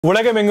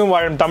உலகமெங்கும்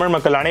வாழும் தமிழ்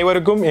மக்கள்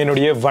அனைவருக்கும்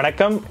என்னுடைய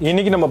வணக்கம்.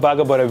 இன்னைக்கு நம்ம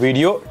பார்க்க போற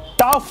video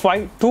top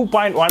 5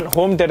 2.1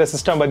 home theatre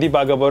system பத்தி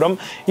பார்க்க போறோம்.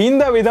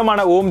 இந்த விதமான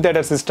ஹோம்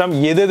தியேட்டர் சிஸ்டம்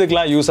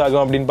எதுக்கெல்லாம் யூஸ்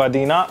ஆகும் அப்படின்னு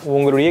பார்த்தீங்கன்னா,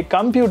 உங்களுடைய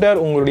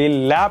கம்ப்யூட்டர், உங்களுடைய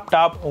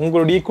லேப்டாப்,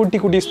 உங்களுடைய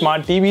குட்டி குட்டி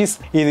ஸ்மார்ட் டிவிஸ்,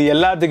 இது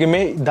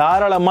எல்லாத்துக்குமே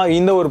தாராளமா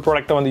இந்த ஒரு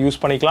ப்ராடக்ட்டை வந்து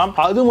யூஸ் பண்ணிக்கலாம்.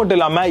 அது மட்டும்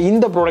இல்லாம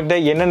இந்த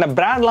ப்ராடக்ட்டை என்னென்ன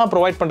பிராண்ட்லாம்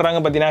ப்ரொவைட்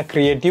பண்றாங்க பார்த்தீங்கன்னா,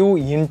 கிரியேட்டிவ்,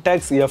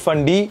 இன்டெக்ஸ்,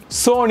 F&D,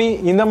 சோனி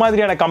இந்த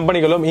மாதிரியான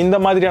கம்பெனிகளும் இந்த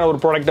மாதிரியான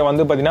ஒரு ப்ராடக்ட்டை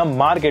வந்து பார்த்தீங்கன்னா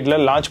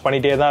மார்க்கெட்ல லான்ச்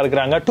பண்ணிட்டே தான்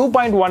இருக்காங்க.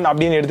 2.1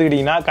 அப்படின்னு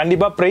எடுத்துக்கிட்டீங்கன்னா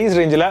கண்டிப்பா பிரைஸ்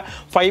ரேஞ்சில்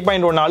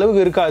 5.1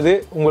 அளவுக்கு இருக்காது,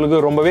 உங்களுக்கு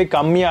ரொம்பவே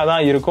கம்மியாக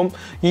தான் இருக்கும்.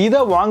 இதை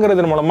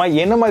வாங்குறது மூலமா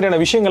என்ன மாதிரியான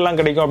விஷயங்கள்லாம்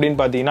கிடைக்கும் அப்படின்னு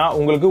பார்த்தீங்கன்னா,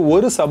 உங்களுக்கு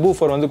ஒரு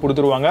சப்வூஃபர் வந்து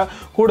கொடுத்துருவாங்க,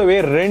 கூடவே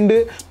 2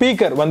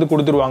 ஸ்பீக்கர் வந்து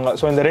கொடுத்துருவாங்க.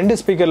 ஸோ இந்த 2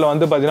 ஸ்பீக்கர்ல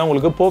வந்து பார்த்தீங்கன்னா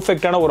உங்களுக்கு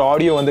பெர்ஃபெக்டான ஒரு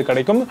ஆடியோ வந்து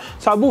கிடைக்கும்.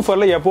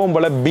 சப்வூஃபர்ல எப்பவும்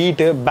போல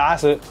பீட்டு,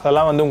 பேஸ்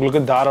அதெல்லாம் வந்து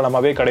உங்களுக்கு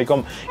தாராளமாகவே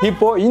கிடைக்கும்.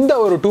 இப்போ இந்த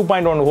ஒரு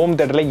 2.1 ஹோம்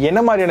தியேட்டர்ல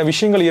என்ன மாதிரியான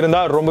விஷயங்கள்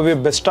இருந்தால் ரொம்பவே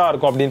பெஸ்ட்டாக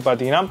இருக்கும் அப்படின்னு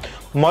பார்த்தீங்கன்னா,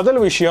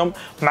 முதல் விஷயம்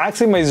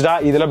மேக்ஸிமைஸ்டா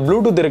இதில்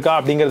ப்ளூடூத் இருக்கா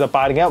அப்படிங்கிறத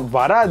பாருங்க.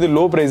 வராது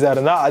லோ பிரைஸாக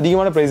இருந்தால்,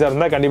 அதிகமான பிரைஸாக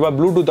இருந்தால் கண்டிப்பாக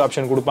ப்ளூடூத்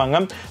ஆப்ஷன் கொடுப்பாங்க.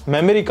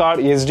 மெமரி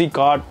கார்டு, SD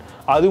கார்டு,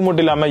 அது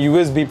மட்டும் இல்லாம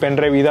USB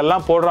பென்ட்ரைவ்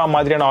இதெல்லாம் போடுற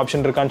மாதிரியான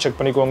ஆப்ஷன் இருக்கான்னு செக்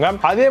பண்ணிக்கோங்க.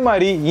 அதே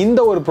மாதிரி இந்த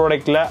ஒரு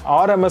ப்ராடக்ட்ல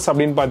RMS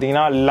அப்படின்னு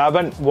பாத்தீங்கன்னா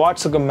 11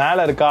 வாட்ஸ்க்கு மேல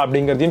இருக்கா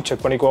அப்படிங்கறதையும்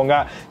செக் பண்ணிக்கோங்க.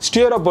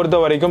 ஸ்டீரியோ பொறுத்த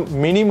வரைக்கும்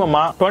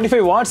மினிமமா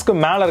 25 வாட்ஸ்க்கு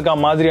மேல இருக்க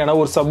மாதிரியான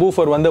ஒரு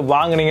சப்வூஃபர் வந்து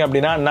வாங்குனீங்க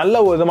அப்படின்னா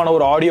நல்ல விதமான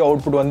ஒரு ஆடியோ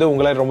அவுட்புட் வந்து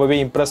உங்களை ரொம்பவே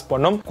இம்ப்ரெஸ்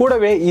பண்ணும்.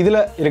 கூடவே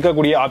இதுல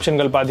இருக்கக்கூடிய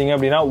ஆப்ஷன்கள் பாத்தீங்க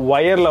அப்படின்னா,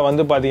 வயர்ல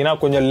வந்து பாத்தீங்கன்னா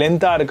கொஞ்சம்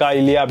லென்த்தா இருக்கா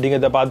இல்லையா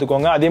அப்படிங்கறத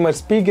பாத்துக்கோங்க. அதே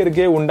மாதிரி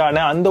ஸ்பீக்கருக்கே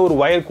உண்டான அந்த ஒரு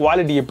வயர்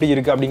குவாலிட்டி எப்படி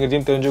இருக்கு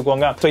அப்படிங்கறதையும்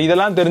தெரிஞ்சுக்கோங்க. சோ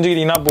இதெல்லாம்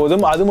தெரிஞ்சுக்கிட்டீங்கன்னா போதும்.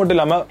 அது மட்டும்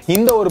இல்லாம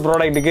இந்த ஒரு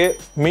ப்ராடக்ட்டுக்கு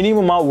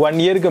மினிமமா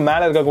 1 இயருக்கு மேல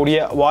இருக்கக்கூடிய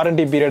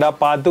வாரண்டி பீரியடா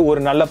பார்த்து ஒரு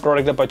நல்ல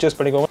ப்ராடக்ட்டை பர்ச்சேஸ்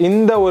பண்ணிக்கோங்க.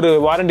 இந்த ஒரு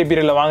வாரண்டி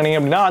பீரியட்ல வாங்குனீங்க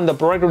அப்படின்னா அந்த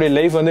ப்ராடக்ட்டோட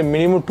லைஃப் வந்து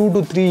மினிமம் 2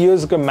 to 3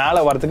 இயர்ஸ்க்கு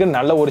மேல வரதுக்கு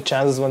நல்ல ஒரு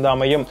சான்சஸ் வந்து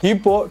அமையும்.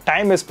 இப்போ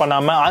டைம் வேஸ்ட்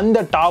பண்ணாம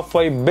அந்த டாப்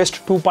 5 பெஸ்ட்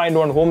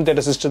 2.1 ஹோம்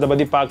தியேட்டர் சிஸ்டத்தை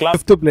பத்தி பார்க்கலாம்.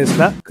 5th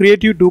பிளேஸ்ல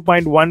கிரியேட்டிவ்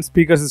 2.1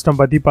 ஸ்பீக்கர் சிஸ்டம்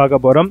பத்தி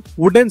பார்க்க போறோம்.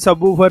 வுடன்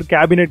சப்வூஃபர்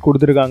கேபினெட்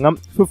கொடுத்திருக்காங்க.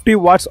 50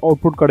 வாட்ஸ்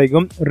அவுட்புட்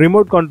கிடைக்கும்.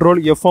 ரிமோட்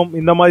கண்ட்ரோல், FM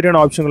இந்த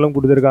மாதிரியான ஆப்ஷன்களும்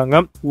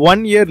கொடுத்திருக்காங்க.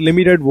 1 இயர்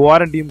லிமிடெட்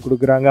வாரண்டியும்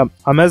கொடுக்குறாங்க.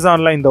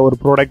 அமேசான்ல இந்த ஒரு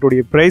ப்ராடக்ட்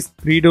உடைய பிரைஸ்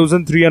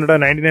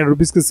 3399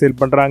 ரூபீஸ்க்கு சேல்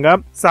பண்றாங்க.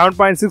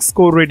 7.6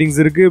 ஸ்கோர் ரேட்டிங்ஸ்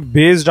இருக்கு.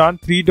 பேஸ்ட் ஆன்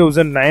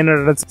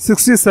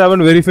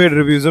 3967 வெரிஃபைட்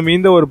ரிவ்யூஸும்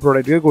இந்த ஒரு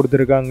ப்ராடக்ட்க்கு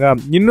கொடுத்திருக்காங்க.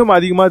 இன்னும்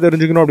அதிகமா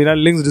தெரிஞ்சுக்கணும் அப்படின்னா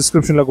லிங்க்ஸ்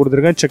டிஸ்கிரிப்ஷன்ல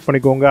கொடுத்திருக்கேன், செக்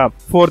பண்ணிக்கோங்க.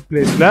 4th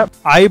பிளேஸ்ல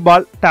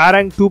ஐபால்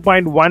டாரங்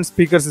 2.1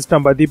 ஸ்பீக்கர்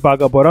சிஸ்டம் பத்தி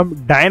பார்க்க போறோம்.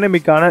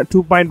 டைனமிக்கான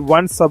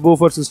 2.1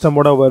 சப்வூஃபர்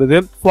சிஸ்டமோட வருது.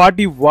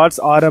 40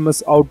 வாட்ஸ்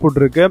RMS அவுட்புட்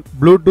இருக்கு.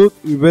 Bluetooth,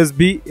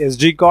 USB,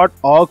 SD card,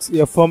 AUX,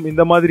 FM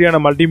இந்த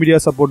மாதிரியான மல்டிமீடியா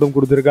சப்போர்ட்டும்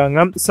கொடுத்திருக்காங்க.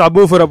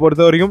 சப்வூஃபரை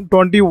பொறுத்த வரைக்கும்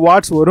 20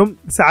 வாட்ஸ் வரும்.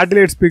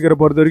 சேட்டலைட் ஸ்பீக்கரை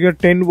பொறுத்த வரைக்கும்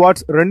 10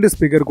 வாட்ஸ் 2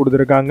 ஸ்பீக்கர்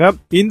கொடுத்திருக்காங்க.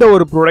 இந்த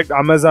ஒரு ப்ராடக்ட்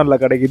அமேசான்ல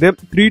கிடைக்குது.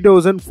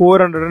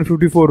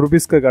 3454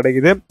 ரூபீஸ்க்கு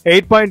கிடைக்குது.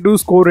 8.2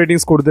 ஸ்கோர்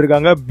ரேட்டிங்ஸ்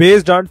கொடுத்திருக்காங்க.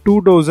 பேஸ்ட் ஆன்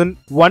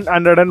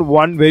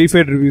 2101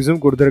 வெரிஃபைட்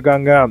ரிவ்யூஸும்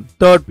கொடுத்திருக்காங்க.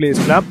 3rd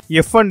பிளேஸ்ல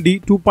F&D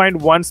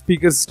 2.1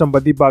 ஸ்பீக்கர் சிஸ்டம்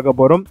பத்தி பார்க்க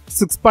போறோம்.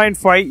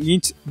 6.5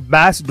 இன்ச்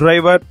பேஸ்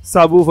டிரைவர்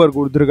சப்வூஃபர்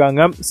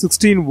கொடுத்திருக்காங்க.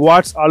 16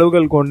 வாட்ஸ்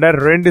அளவுகள் கொண்ட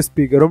 2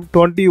 ஸ்பீக்கரும்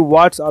 20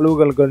 வாட்ஸ்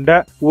அளவுகள் கொண்ட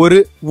ஒரு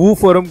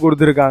வூஃபரும்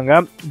கொடுத்திருக்காங்க.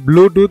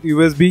 Bluetooth,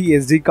 USB,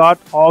 SD card,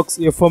 AUX,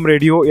 FM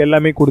radio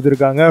எல்லாமே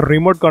கொடுத்திருக்காங்க.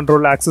 ரிமோட்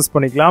கண்ட்ரோல் ஆக்சஸ்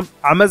பண்ணிக்கலாம்.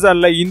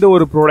 அமேசான்ல இந்த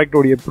ஒரு ப்ராடக்ட்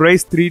உடைய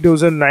பிரைஸ்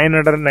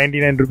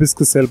 3999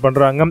 ரூபீஸ்க்கு சேல்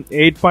பண்றாங்க.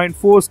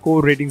 8.4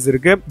 ஸ்கோர் ரேட்டிங்ஸ்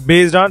இருக்கு.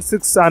 பேஸ்ட் ஆன்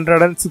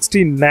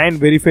 669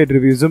 வெரிஃபைட்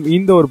ரிவ்யூஸும்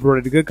இந்த ஒரு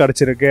ப்ராடக்ட்டுக்கு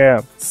கிடைச்சிருக்கு.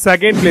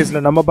 2nd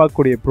பிளேஸ்ல நம்ம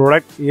பார்க்கக்கூடிய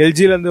ப்ராடக்ட்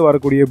LGல இருந்து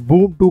வரக்கூடிய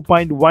பூம்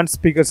 2.1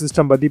 ஸ்பீக்கர்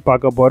சிஸ்டம் பத்தி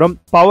பார்க்க போறோம்.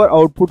 பவர்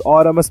அவுட்புட்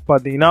RMS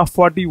பாத்தீங்கன்னா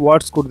 40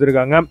 வாட்ஸ்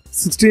கொடுத்திருக்காங்க.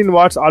 16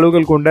 வாட்ஸ்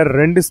அளவுகள் கொண்ட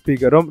 2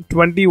 ஸ்பீக்கரும்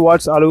 20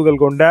 வாட்ஸ் அளவுகள்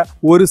கொண்ட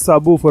ஒரு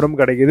சப்வூஃபரும்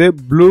கிடைக்குது.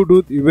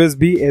 Bluetooth,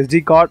 USB, SD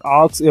card,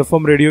 AUX,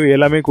 FM radio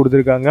எல்லாமே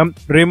கொடுத்திருக்காங்க.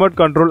 Remote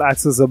control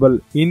accessible.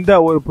 இந்த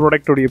ஒரு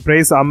ப்ராடக்ட் உடைய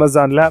பிரைஸ்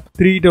அமேசான்ல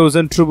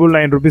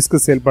 3999 ரூபீஸ்க்கு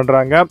சேல்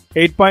பண்றாங்க.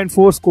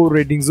 8.4 ஸ்கோர்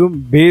ரேட்டிங்ஸும்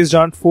பேஸ்ட்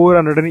ஆன்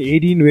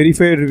 418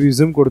 வெரிஃபைட்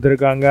ரிவ்யூஸும்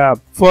கொடுத்திருக்காங்க.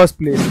 1st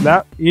பிளேஸ்ல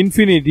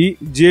infinity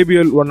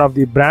JBL one of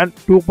the brand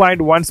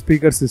 2.1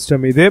 speaker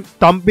system. இது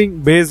தம்பிங்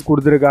பேஸ்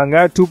கொடுத்திருக்காங்க.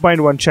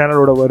 2.1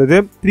 சேனலோட வருது.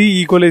 3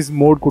 ஈக்குவலைஸ்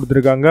மோட்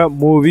கொடுத்திருக்காங்க.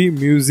 மூவி,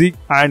 மியூசிக்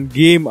அண்ட்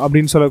கேம்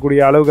அப்படின்னு சொல்லக்கூடிய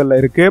அளவுகள்ல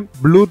இருக்கு.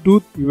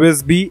 Bluetooth,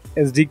 USB,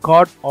 SD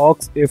card, AUX,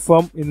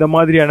 FM இந்த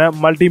மாதிரியான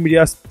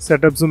மல்டிமீடியா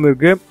செட்டப்ஸும்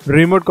இருக்கு.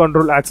 Remote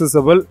control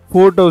accessible.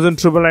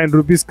 4999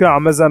 ரூபீஸ்க்கு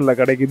அமேசான்ல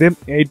கிடைக்குது.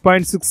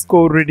 8.6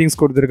 ஸ்கோர் ரேட்டிங்ஸ்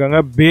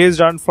கொடுத்திருக்காங்க.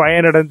 பேஸ்ட் ஆன்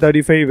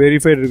 535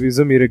 வெரிஃபைட்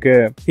ரிவ்யூஸும் இருக்கு.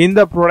 இந்த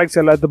ப்ராடக்ட்ஸ்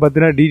எல்லாத்த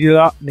பத்தின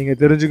டீடைலா நீங்க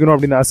தெரிஞ்சுக்கணும்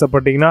அப்படின்னு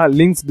ஆசைப்பட்டீங்கன்னா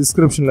லிங்க்ஸ்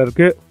டிஸ்கிரிப்ஷன்ல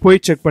இருக்கு,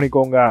 போய் செக்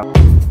பண்ணிக்கோங்க.